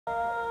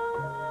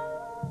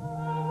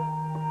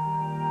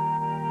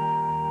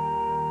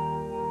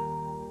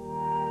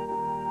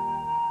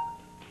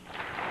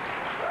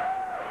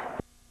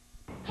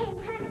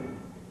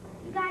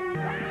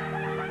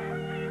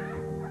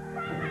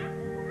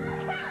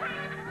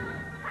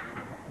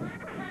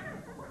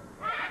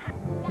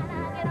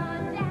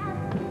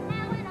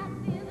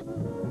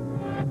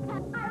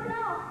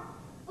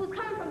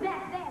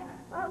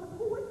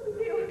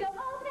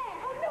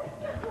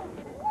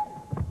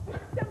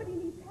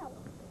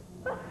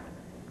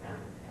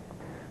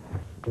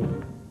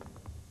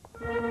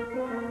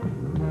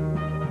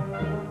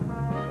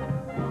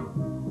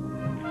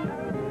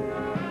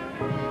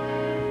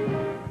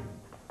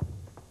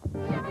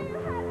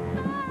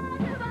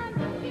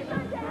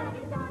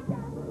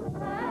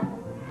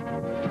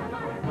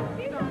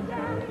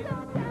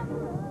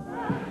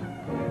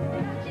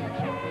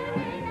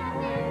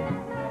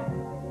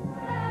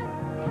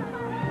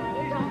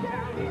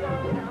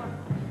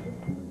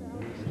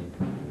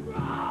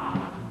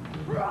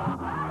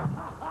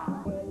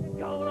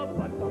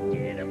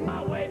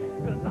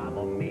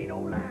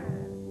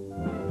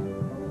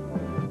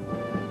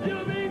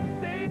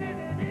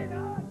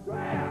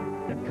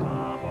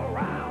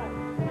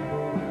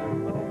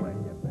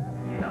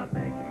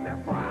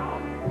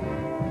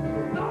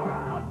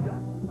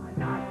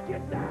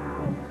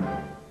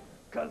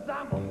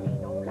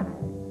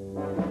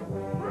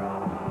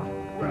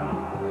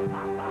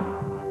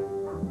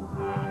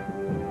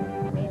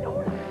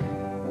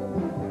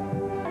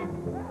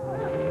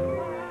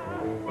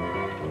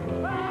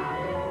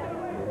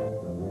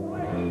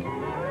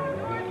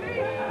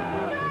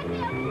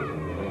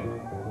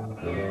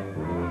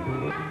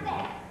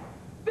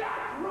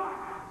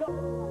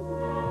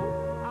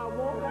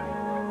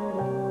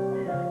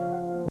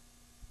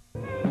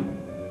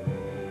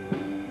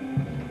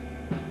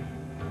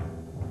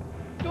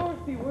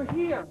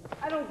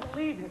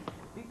believe it.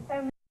 The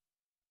Emerald...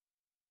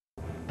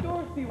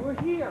 Dorothy,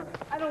 we're here.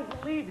 I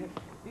don't believe it.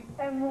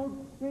 The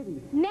Emerald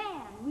City.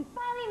 Man, we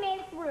finally made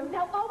it through.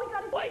 Now all we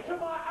gotta do... Wait till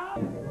my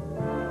house!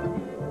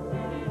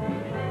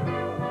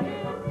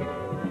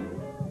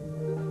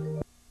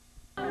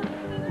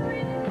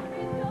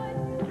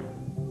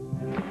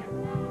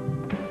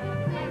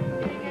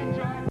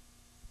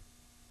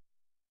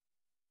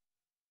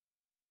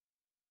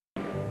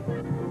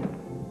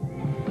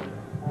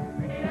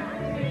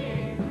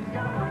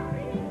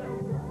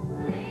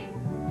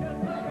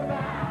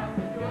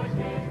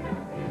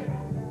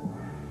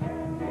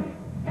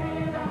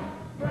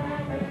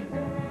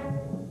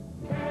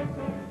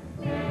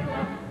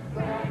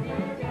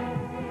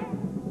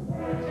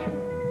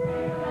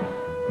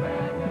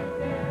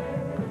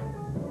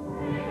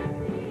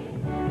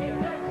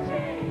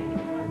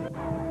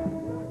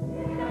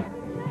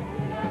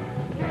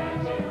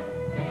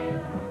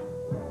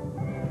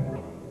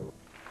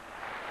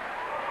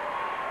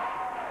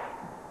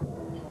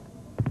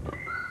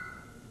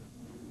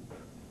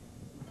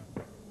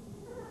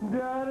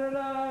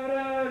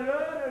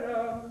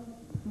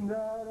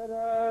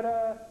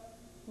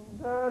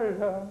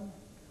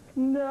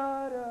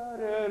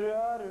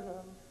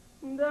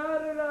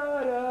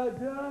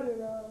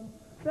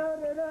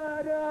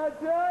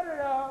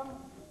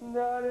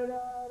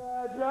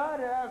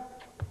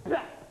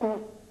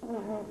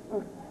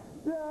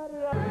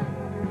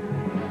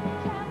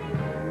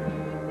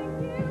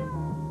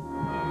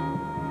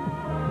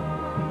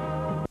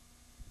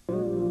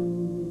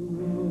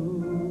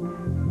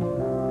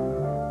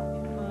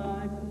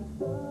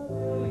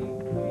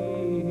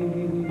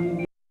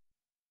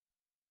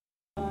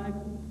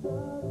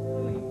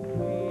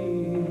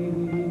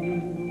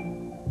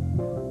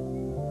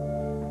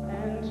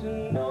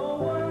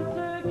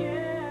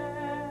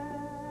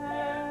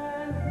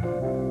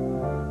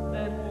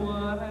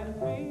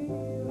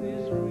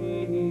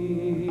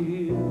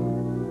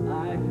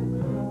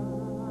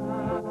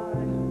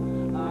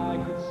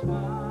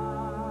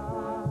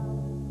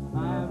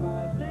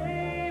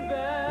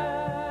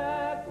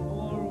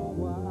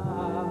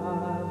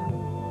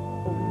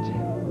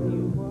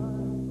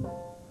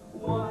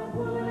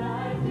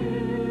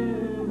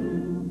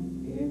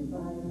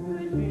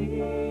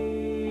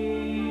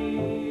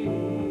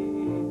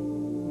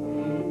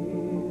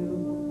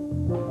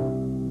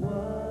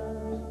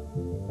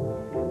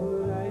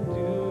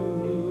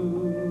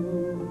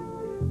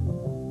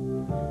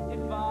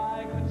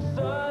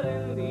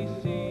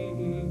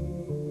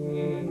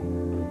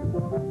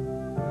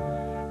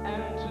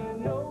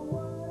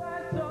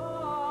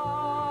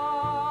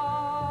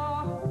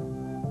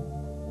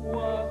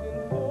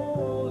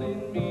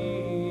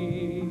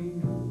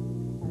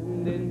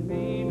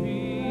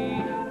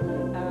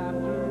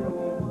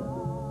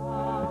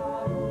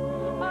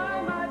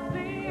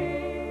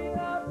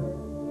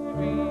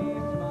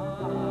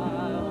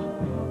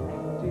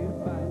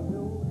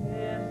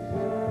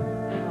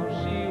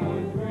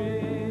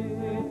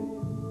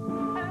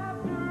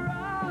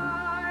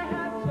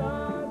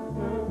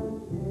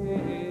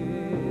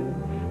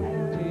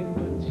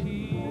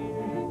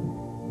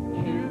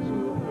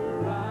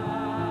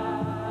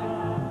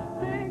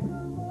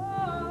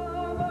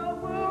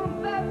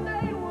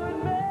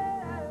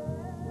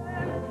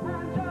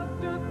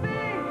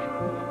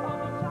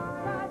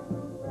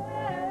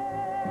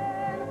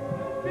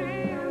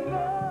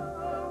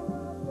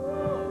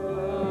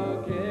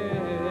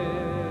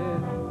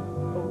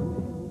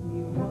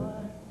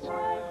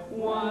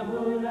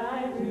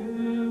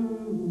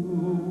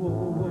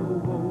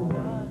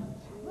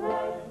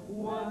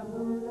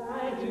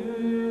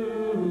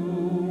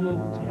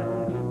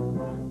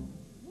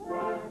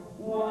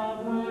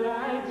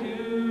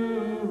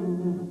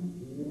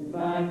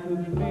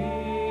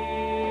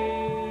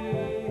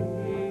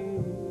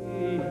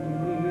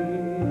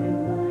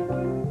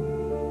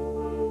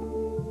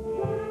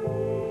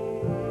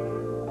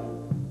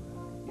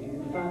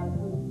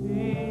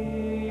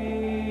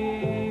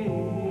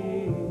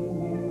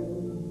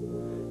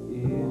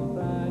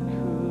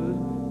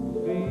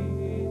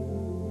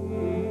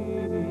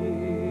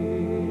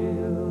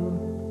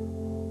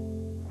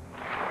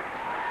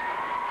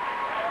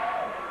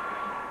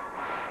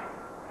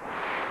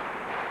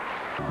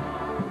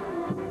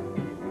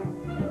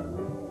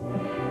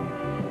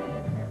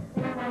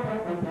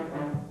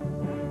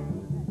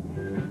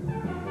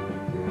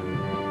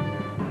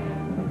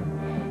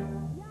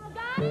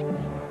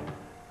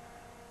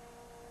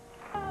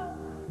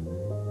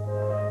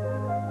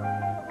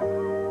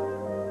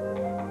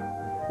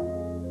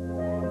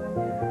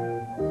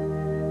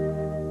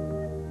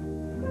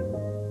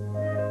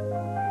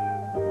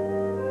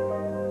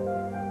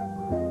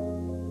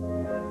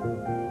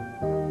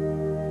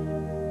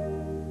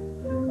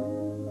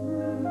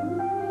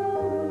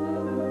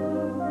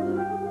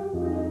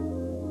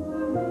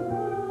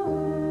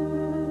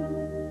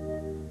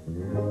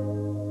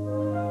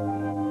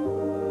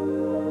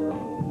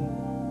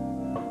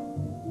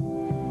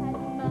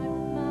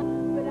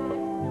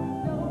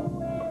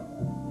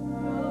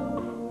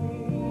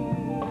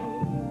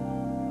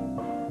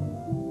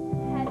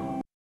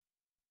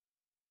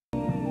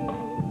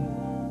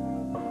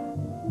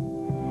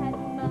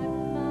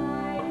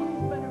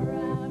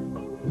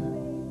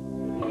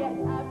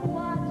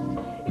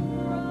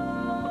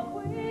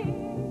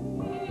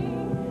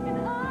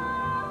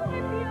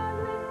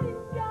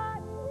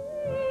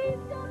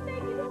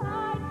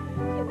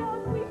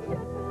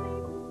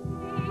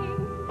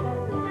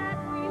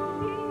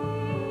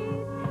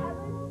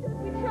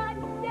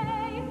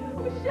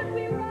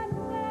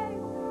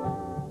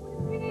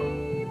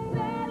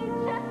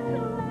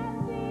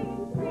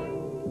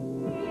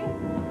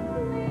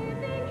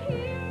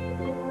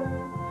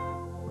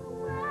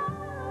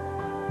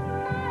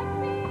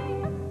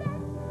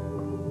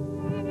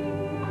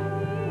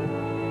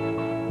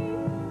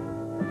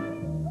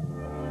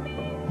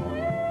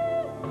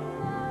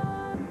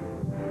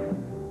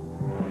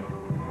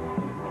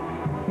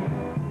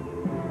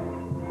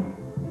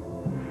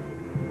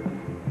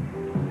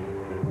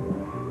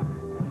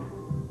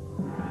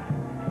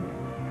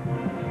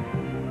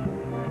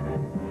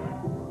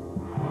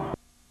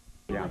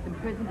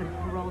 prison, but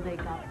his parole date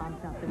got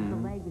bumped up. There was a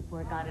delay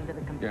before it got into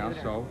the computer.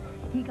 Yeah, so?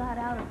 He got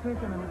out of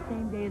prison on the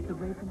same day as the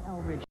rape in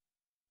Elridge.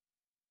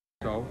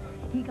 So?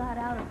 He got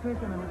out of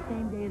prison on the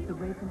same day as the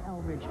rape in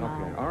Elridge.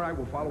 Okay, all right,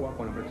 we'll follow up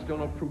on him, but it's still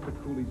no proof that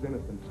Cooley's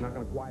innocent. It's not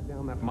going to quiet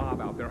down that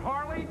mob out there.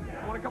 Harley,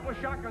 I want a couple of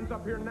shotguns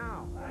up here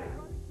now.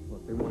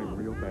 Look, they want him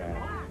real bad,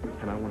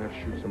 and I want to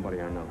shoot somebody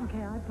I know.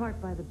 Okay, I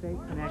parked by the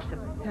basement next to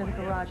the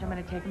garage. I'm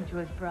going to take him to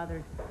his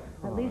brother's.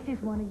 At least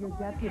he's one of your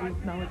deputies,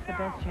 Mo. It's the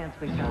best chance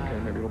we got. Okay,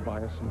 maybe it'll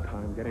buy us some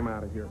time. Get him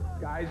out of here.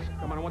 Guys,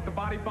 come on, I want the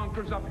body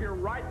bunkers up here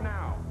right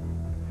now.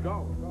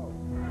 Go, go.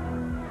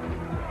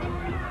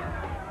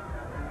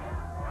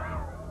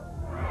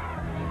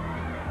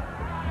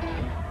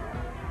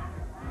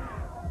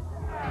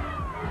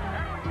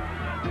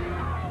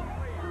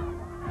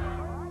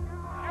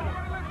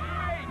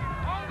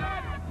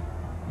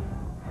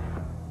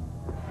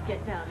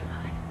 Get down and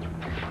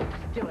hide.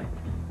 Let's do it.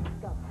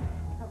 Go.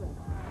 Cover it.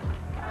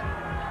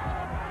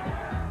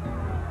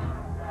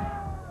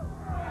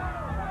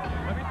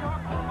 Let me talk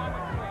for a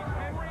moment, please.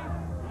 Henry,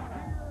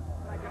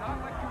 I cannot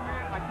let you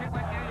in. I can't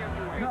let any of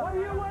you in. What are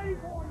you waiting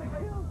for? To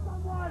kill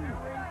someone?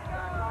 Henry,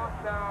 stand off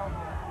now.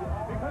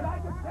 Because I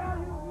can tell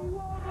you, he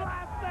won't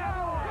last that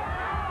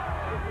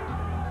long.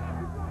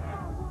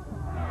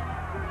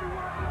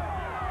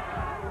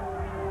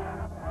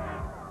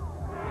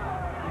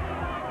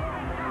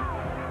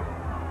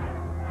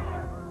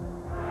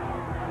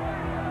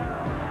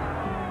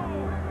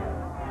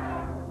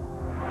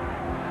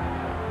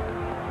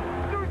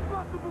 You're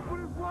responsible for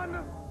this,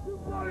 Wanda. You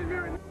brought him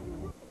here and...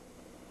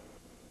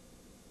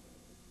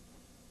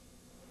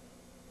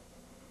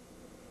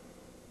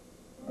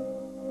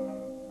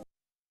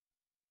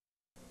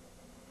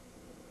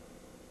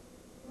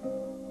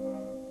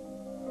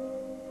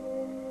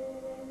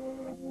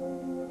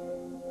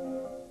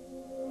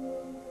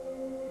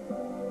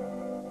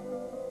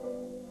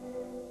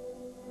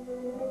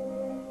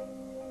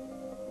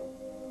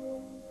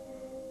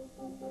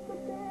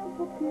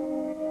 Que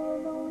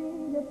eu não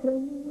ia pra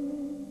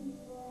mim.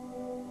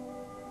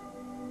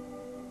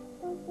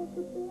 Faz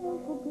tanto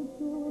tempo que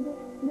tudo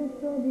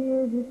deixou de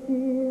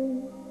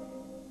existir.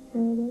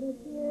 Agora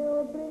que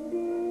eu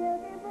aprendi a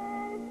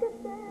viver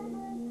esquecendo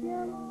esse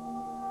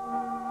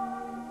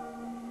amor.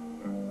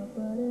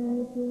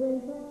 Aparece o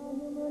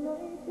enfado na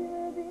noite e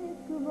diz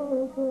que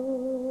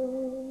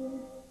voltou.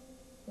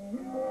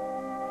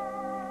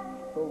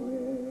 Sou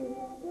eu,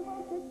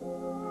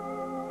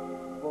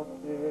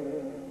 você.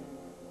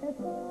 É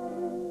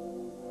tarde,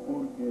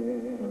 Porque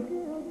porque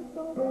hoje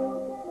sou eu que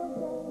não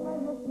quero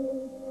mais você.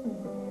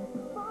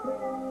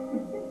 Fora,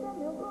 esqueça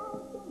meu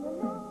rosto, meu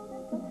nome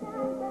nessa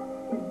casa,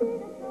 e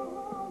siga seu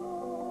rumo.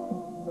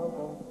 não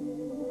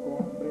consigo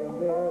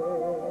compreender.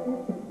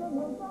 Esqueça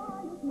meus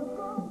olhos, meu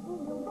corpo,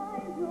 meu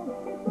beijo,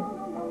 e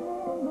todo o meu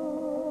mundo.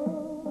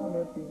 Tá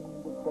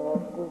mentindo,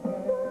 posso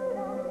ver.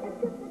 Fora,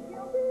 esqueça que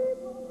eu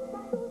vivo,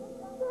 tá tudo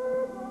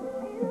acabado,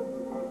 e não se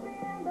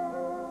surpreenda.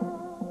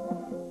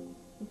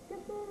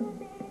 Esqueça de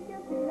mim que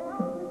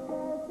afinal me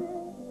esquece,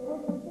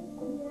 você tem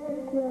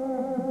consciência.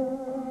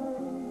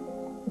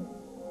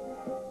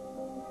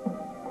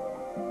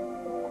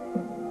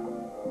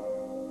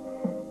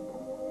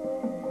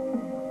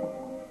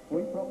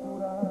 Fui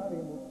procurar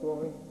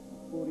emoções,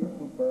 por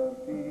isso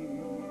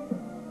parti.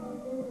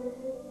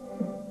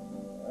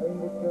 Em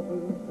busca de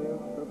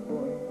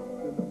sensações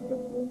que nunca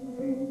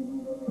senti.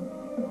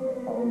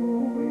 Ao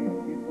descobrir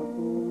que isso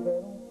tudo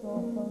eram só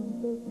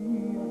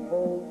fantasias,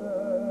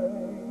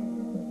 voltei.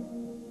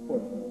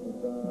 Pois na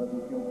verdade o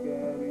que eu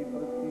quero e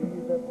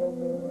preciso é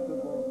somente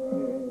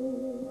você.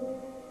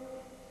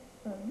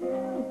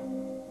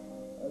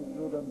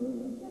 Ajuda-me,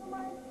 Quero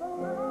mais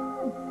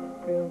falar,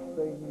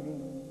 pensa em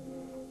mim.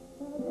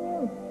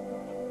 adeus,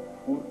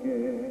 Porque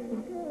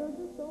porque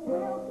hoje sou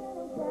eu que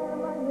não quero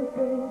mais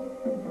você.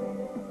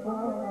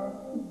 fora,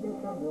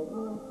 esqueça meu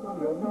rosto,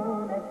 meu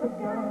nome nessa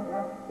casa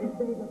e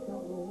siga seu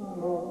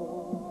rumo.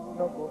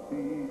 Não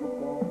consigo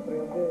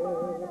compreender.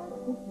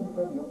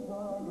 Esqueça meus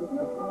olhos,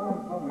 meu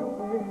corpo, meu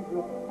beijo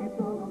e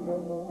todo o meu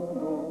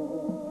mundo.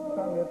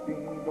 Tá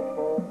mentindo,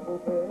 posso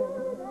ver.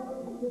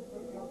 Esqueça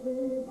que eu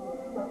vivo,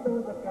 tá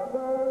tudo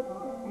acabado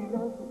e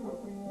não se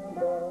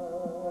surpreenda.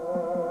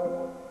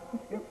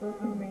 Esqueça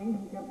de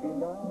mim que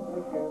afinal me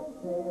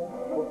esquecer,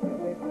 você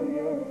tem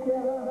experiência.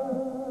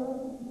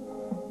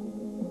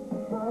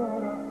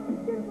 Fora,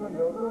 esqueça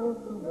meu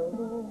rosto, meu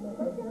nome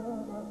nessa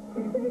casa e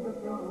siga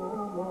seu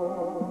rumo.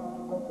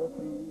 Não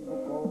consigo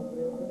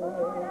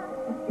compreender.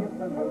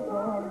 Esqueça meus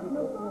olhos,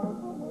 meu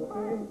corpo, meu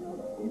beijo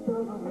e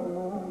todo o meu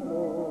mundo.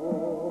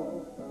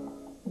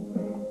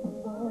 Por isso,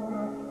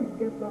 fora,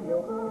 esqueça meu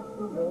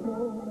rosto, meu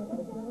nome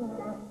nessa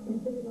casa e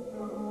siga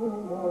seu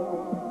rumo.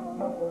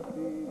 Não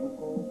consigo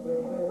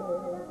compreender.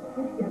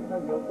 Esqueça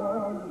meus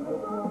olhos, meu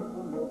corpo,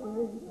 meu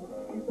beijo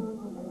e todo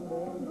o meu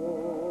mundo.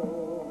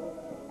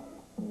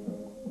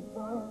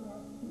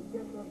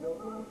 Esqueça meu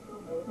rosto,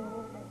 meu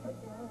nome nessa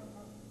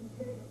casa e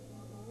siga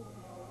seu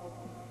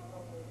rumo.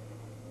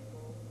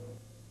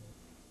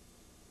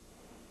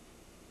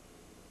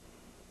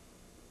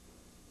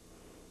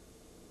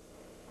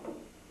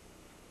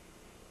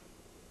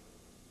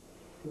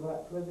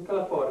 tu és da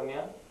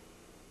Califórnia?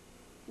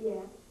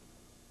 Yeah.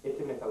 Eu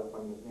estive na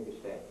Califórnia, mas não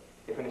gostei.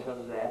 Eu fui na São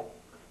José,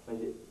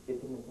 mas eu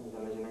estive na São José,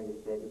 mas eu não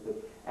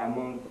gostei. É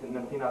muito,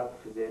 não tinha nada para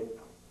fazer.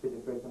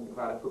 Depois a coisa muito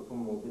clara foi para o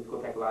mundo. Disse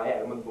que lá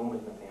era muito bom,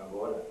 mas não tem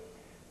agora.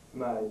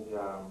 Mas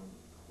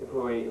eu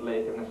fui lá,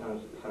 eu estive na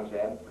São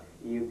José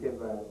e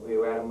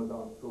eu era um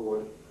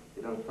dançador,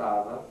 eu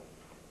dançava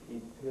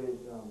e depois,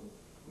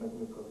 mais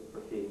uma coisa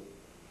para ti.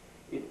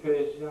 E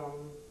depois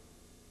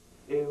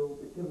eu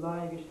estive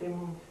lá e gostei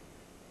muito.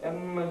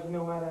 Mas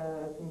não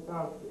era assim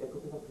tanto. É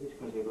porque eu pensava que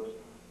mas eu gosto.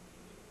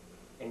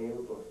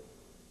 Eu gosto.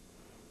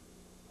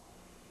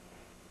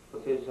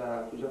 Você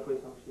já foi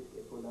a São Francisco,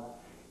 eu fui lá.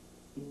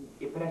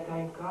 E parece estar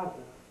em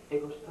casa. É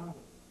gostando.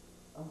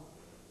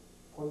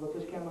 Quando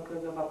vocês querem uma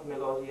coisa, vá para a minha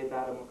loja e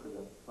dar uma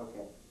coisa.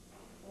 Ok.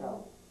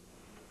 Tchau.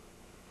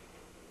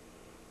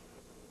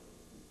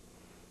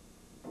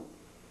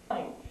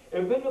 Mãe,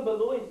 eu venho a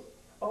balões.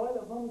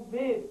 Olha, vamos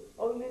ver.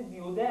 Olha,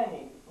 Lizzie, o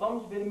Danny.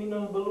 Vamos ver a mim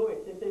nos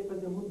balões. Eu sei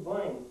fazer muito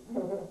bem.